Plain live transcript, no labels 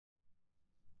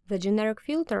The generic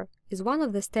filter is one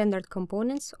of the standard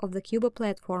components of the CUBA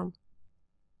platform.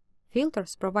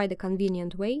 Filters provide a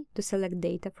convenient way to select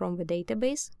data from the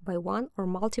database by one or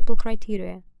multiple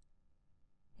criteria.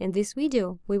 In this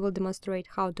video, we will demonstrate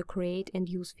how to create and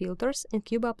use filters in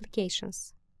CUBA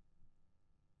applications.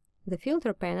 The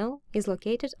filter panel is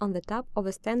located on the top of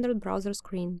a standard browser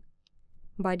screen.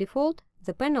 By default,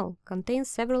 the panel contains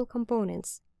several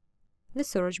components: the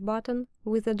search button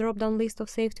with a drop-down list of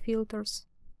saved filters,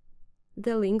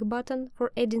 the link button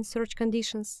for adding search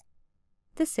conditions,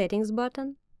 the settings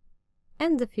button,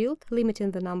 and the field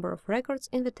limiting the number of records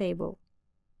in the table.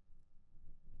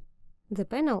 The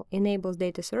panel enables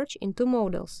data search in two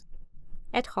models: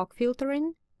 ad hoc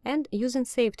filtering and using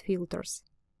saved filters.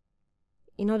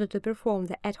 In order to perform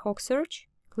the ad hoc search,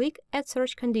 click Add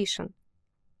Search Condition.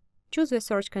 Choose the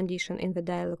search condition in the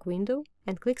dialog window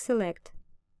and click Select.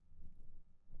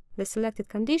 The selected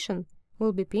condition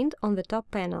will be pinned on the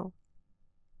top panel.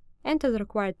 Enter the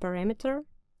required parameter,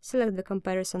 select the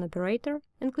comparison operator,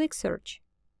 and click Search.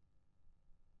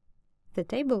 The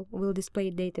table will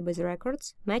display database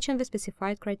records matching the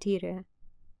specified criteria.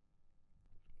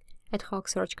 Ad hoc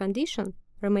search condition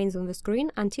remains on the screen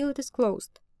until it is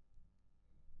closed.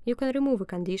 You can remove a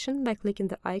condition by clicking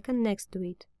the icon next to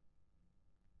it.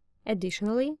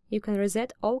 Additionally, you can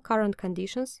reset all current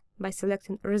conditions by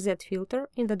selecting Reset Filter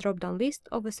in the drop-down list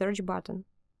of the search button.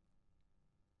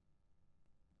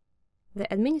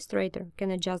 The administrator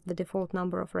can adjust the default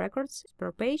number of records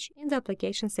per page in the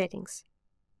application settings.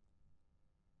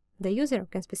 The user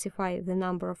can specify the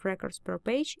number of records per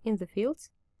page in the fields,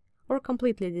 or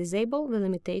completely disable the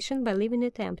limitation by leaving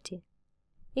it empty.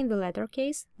 In the latter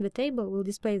case, the table will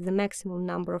display the maximum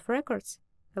number of records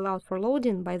allowed for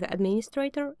loading by the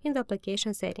administrator in the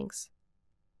application settings.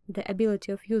 The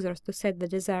ability of users to set the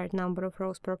desired number of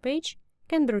rows per page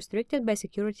can be restricted by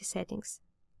security settings.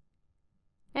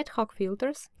 Ad hoc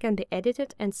filters can be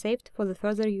edited and saved for the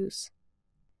further use.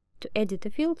 To edit a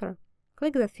filter,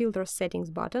 click the Filter Settings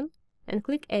button and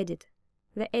click Edit.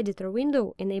 The editor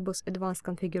window enables advanced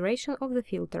configuration of the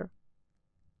filter.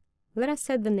 Let us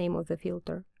set the name of the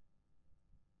filter.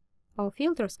 All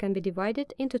filters can be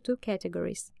divided into two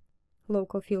categories.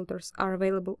 Local filters are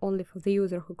available only for the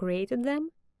user who created them,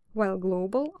 while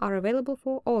global are available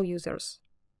for all users.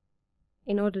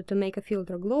 In order to make a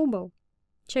filter global,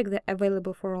 check the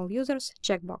Available for all users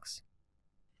checkbox.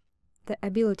 The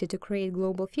ability to create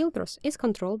global filters is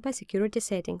controlled by security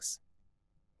settings.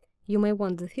 You may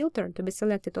want the filter to be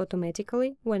selected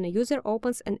automatically when a user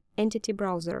opens an entity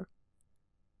browser.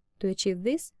 To achieve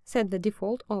this, set the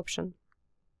default option.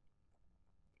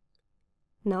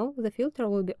 Now, the filter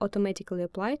will be automatically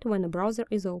applied when a browser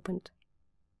is opened.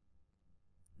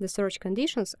 The search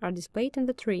conditions are displayed in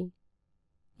the tree.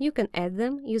 You can add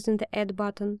them using the Add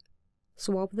button,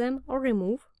 swap them or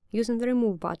remove using the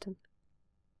Remove button.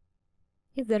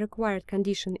 If the required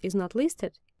condition is not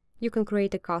listed, you can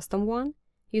create a custom one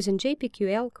using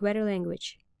JPQL query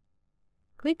language.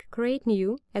 Click Create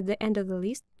New at the end of the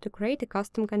list to create a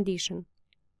custom condition.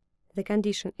 The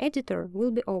condition editor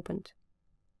will be opened.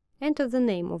 Enter the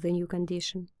name of the new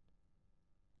condition.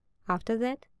 After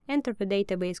that, enter the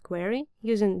database query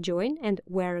using join and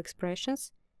where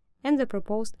expressions and the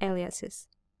proposed aliases.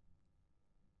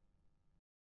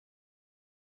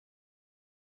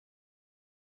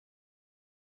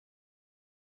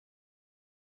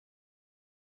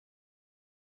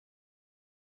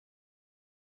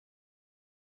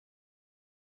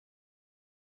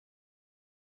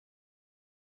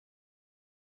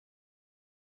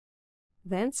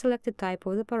 Then select the type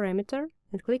of the parameter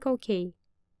and click OK.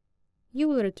 You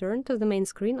will return to the main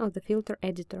screen of the filter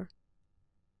editor.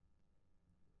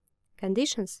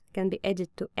 Conditions can be added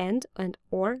to AND and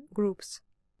OR groups.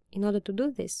 In order to do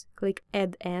this, click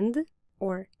Add AND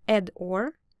or Add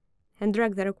OR and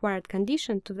drag the required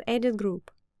condition to the added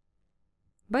group.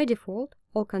 By default,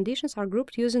 all conditions are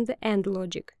grouped using the AND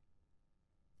logic.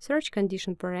 Search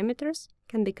condition parameters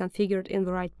can be configured in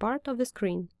the right part of the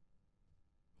screen.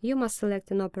 You must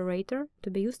select an operator to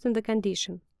be used in the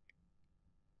condition.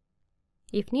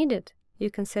 If needed, you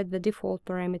can set the default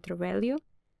parameter value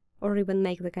or even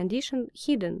make the condition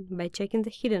hidden by checking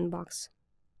the hidden box.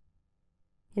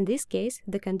 In this case,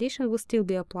 the condition will still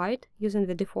be applied using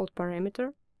the default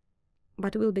parameter,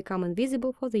 but will become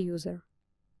invisible for the user.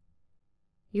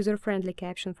 User-friendly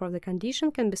caption for the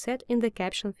condition can be set in the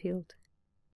caption field.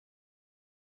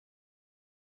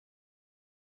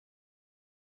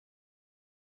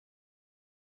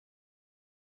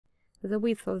 The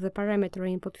width of the parameter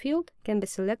input field can be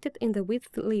selected in the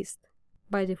width list.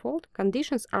 By default,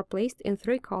 conditions are placed in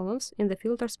 3 columns in the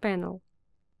filters panel.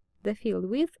 the field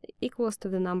width equals to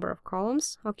the number of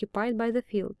columns occupied by the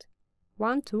field,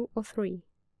 1, 2, or 3.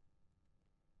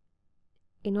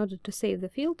 In order to save the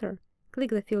filter,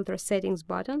 click the Filter Settings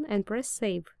button and press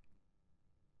Save.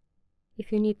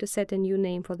 If you need to set a new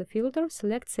name for the filter,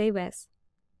 select Save As.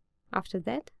 After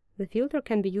that, the filter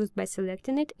can be used by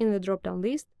selecting it in the drop-down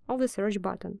list of the Search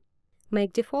button.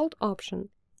 Make Default option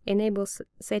enables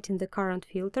setting the current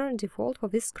filter default for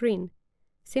this screen,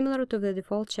 similar to the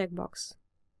default checkbox.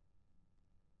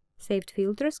 Saved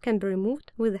filters can be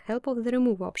removed with the help of the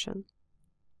Remove option.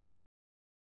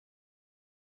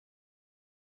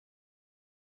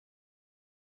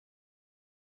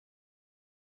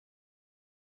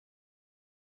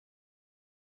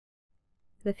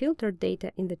 The filtered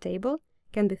data in the table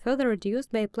can be further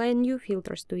reduced by applying new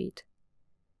filters to it.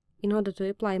 In order to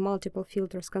apply multiple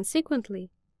filters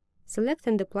consequently, select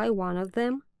and apply one of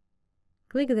them,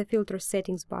 click the Filter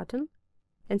Settings button,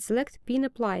 and select Pin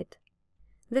Applied.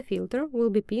 The filter will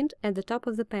be pinned at the top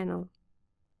of the panel.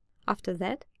 After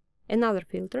that, another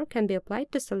filter can be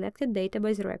applied to selected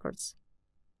database records.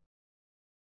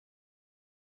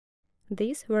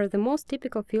 These were the most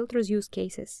typical filters use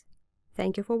cases.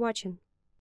 Thank you for watching.